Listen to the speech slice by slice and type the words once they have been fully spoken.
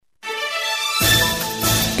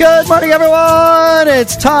Good morning, everyone.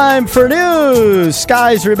 It's time for news.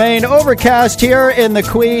 Skies remain overcast here in the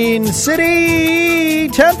Queen City.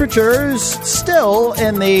 Temperatures still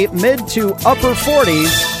in the mid to upper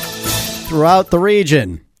 40s throughout the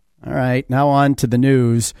region. All right, now on to the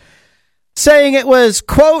news. Saying it was,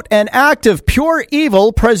 quote, an act of pure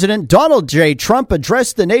evil, President Donald J. Trump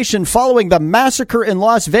addressed the nation following the massacre in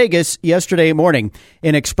Las Vegas yesterday morning.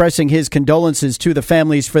 In expressing his condolences to the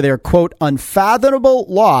families for their, quote, unfathomable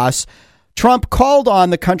loss, Trump called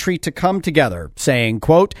on the country to come together, saying,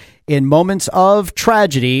 quote, in moments of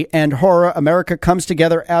tragedy and horror, America comes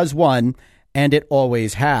together as one, and it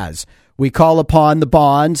always has. We call upon the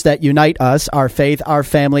bonds that unite us, our faith, our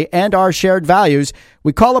family, and our shared values.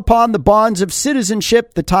 We call upon the bonds of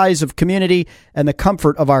citizenship, the ties of community, and the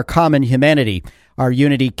comfort of our common humanity. Our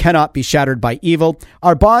unity cannot be shattered by evil.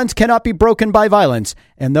 Our bonds cannot be broken by violence.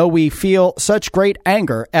 And though we feel such great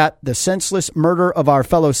anger at the senseless murder of our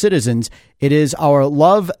fellow citizens, it is our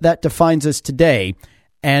love that defines us today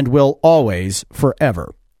and will always,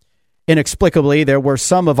 forever. Inexplicably, there were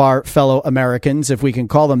some of our fellow Americans, if we can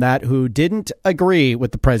call them that, who didn't agree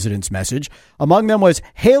with the president's message. Among them was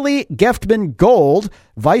Haley Geftman Gold,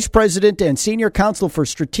 vice president and senior counsel for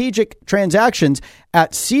strategic transactions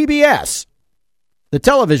at CBS, the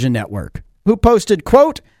television network, who posted,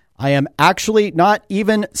 quote, I am actually not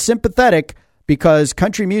even sympathetic because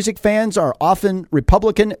country music fans are often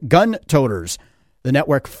Republican gun toters. The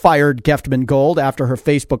network fired Geftman Gold after her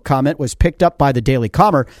Facebook comment was picked up by the Daily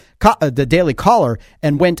Caller,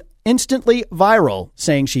 and went instantly viral,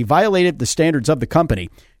 saying she violated the standards of the company.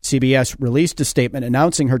 CBS released a statement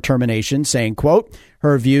announcing her termination, saying, quote,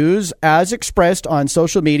 her views as expressed on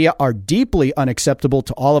social media are deeply unacceptable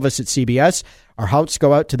to all of us at CBS. Our hearts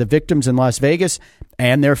go out to the victims in Las Vegas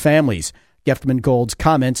and their families. Geftman Gold's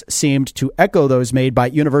comments seemed to echo those made by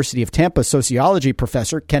University of Tampa sociology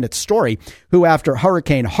professor Kenneth Story, who after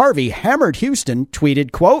Hurricane Harvey hammered Houston,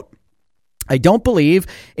 tweeted, quote, I don't believe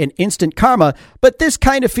in instant karma, but this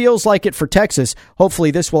kind of feels like it for Texas. Hopefully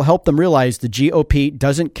this will help them realize the GOP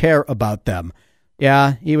doesn't care about them.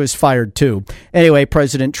 Yeah, he was fired, too. Anyway,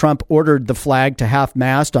 President Trump ordered the flag to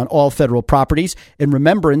half-mast on all federal properties in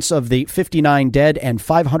remembrance of the 59 dead and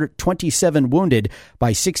 527 wounded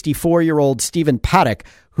by 64-year-old Stephen Paddock,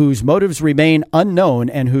 whose motives remain unknown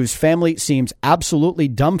and whose family seems absolutely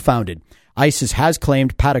dumbfounded. ISIS has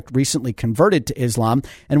claimed Paddock recently converted to Islam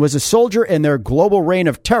and was a soldier in their global reign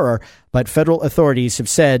of terror, but federal authorities have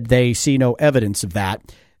said they see no evidence of that.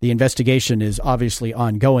 The investigation is obviously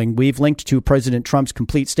ongoing. We've linked to President Trump's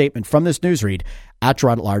complete statement from this newsread at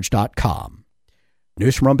GerardAtLarge.com.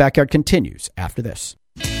 News from Rome Backyard continues after this.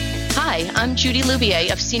 Hi, I'm Judy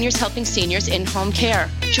Loubier of Seniors Helping Seniors in Home Care.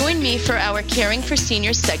 Join me for our Caring for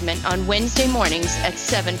Seniors segment on Wednesday mornings at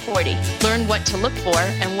 7:40. Learn what to look for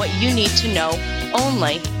and what you need to know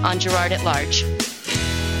only on Gerard at Large.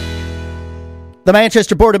 The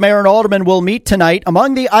Manchester Board of Mayor and Aldermen will meet tonight.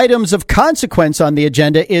 Among the items of consequence on the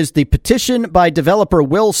agenda is the petition by developer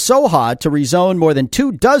Will Soha to rezone more than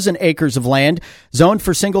 24 acres of land zoned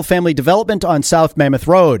for single-family development on South Mammoth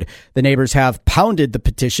Road. The neighbors have pounded the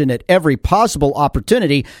petition at every possible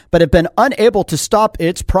opportunity, but have been unable to stop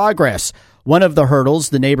its progress. One of the hurdles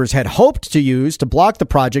the neighbors had hoped to use to block the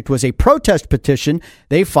project was a protest petition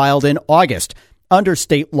they filed in August. Under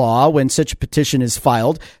state law, when such a petition is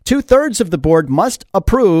filed, 2/3 of the board must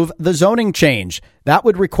approve the zoning change. That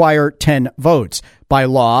would require 10 votes. By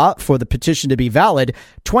law, for the petition to be valid,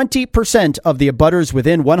 20% of the abutters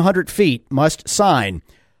within 100 feet must sign.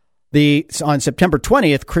 On September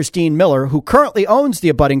 20th, Christine Miller, who currently owns the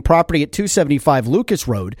abutting property at 275 Lucas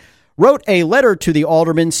Road, wrote a letter to the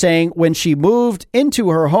alderman saying when she moved into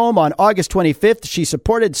her home on August 25th, she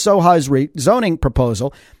supported Soha's rezoning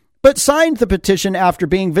proposal, but signed the petition after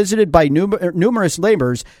being visited by numerous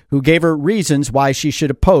neighbors who gave her reasons why she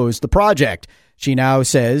should oppose the project. She now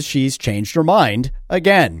says she's changed her mind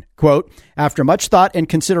again. Quote, after much thought and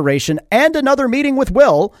consideration and another meeting with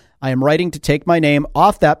Will, I am writing to take my name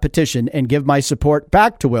off that petition and give my support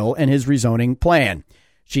back to Will and his rezoning plan.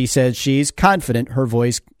 She says she's confident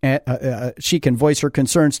she can voice her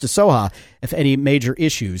concerns to Soha if any major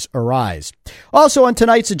issues arise. Also on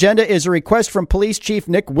tonight's agenda is a request from Police Chief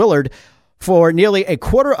Nick Willard for nearly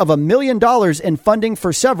 $250,000 in funding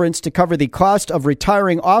for severance to cover the cost of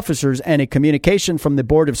retiring officers and a communication from the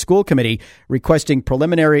Board of School Committee requesting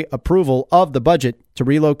preliminary approval of the budget to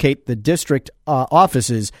relocate the district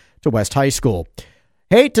offices to West High School.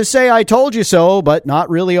 Hate to say I told you so, but not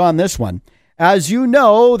really on this one. As you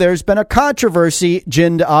know, there's been a controversy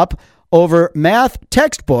ginned up over math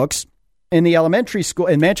textbooks in the elementary school,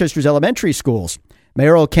 in Manchester's elementary schools.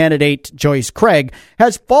 Mayoral candidate Joyce Craig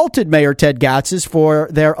has faulted Mayor Ted Gatsas for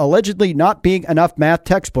there allegedly not being enough math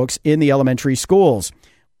textbooks in the elementary schools.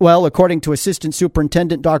 Well, according to Assistant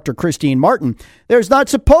Superintendent Dr. Christine Martin, there's not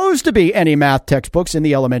supposed to be any math textbooks in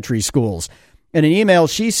the elementary schools. In an email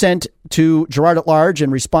she sent to Girard at Large in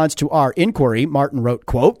response to our inquiry, Martin wrote,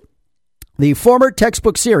 quote, "The former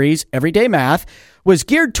textbook series, Everyday Math, was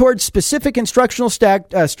geared towards specific instructional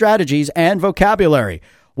strategies and vocabulary.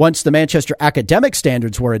 Once the Manchester academic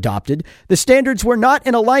standards were adopted, the standards were not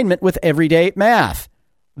in alignment with Everyday Math.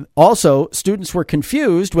 Also, students were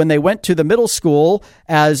confused when they went to the middle school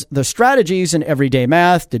as the strategies in Everyday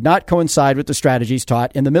Math did not coincide with the strategies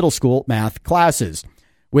taught in the middle school math classes.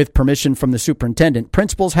 With permission from the superintendent,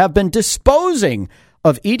 principals have been disposing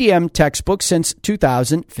of EDM textbooks since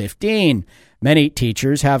 2015. Many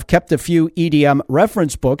teachers have kept a few EDM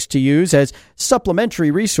reference books to use as supplementary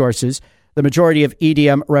resources. The majority of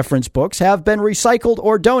EDM reference books have been recycled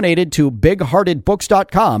or donated to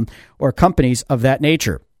bigheartedbooks.com or companies of that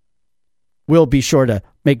nature." We'll be sure to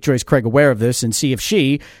make Joyce Craig aware of this and see if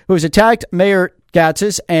she, who has attacked Mayor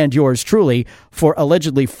Gatsas and yours truly for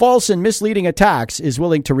allegedly false and misleading attacks, is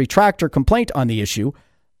willing to retract her complaint on the issue.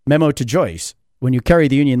 Memo to Joyce: when you carry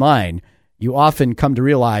the union line, you often come to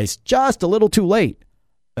realize just a little too late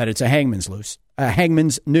that it's a hangman's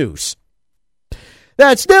noose.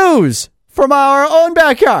 That's news from our own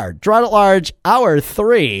backyard. Girard at Large, Hour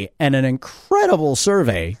 3, and an incredible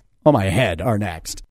survey on my head are next.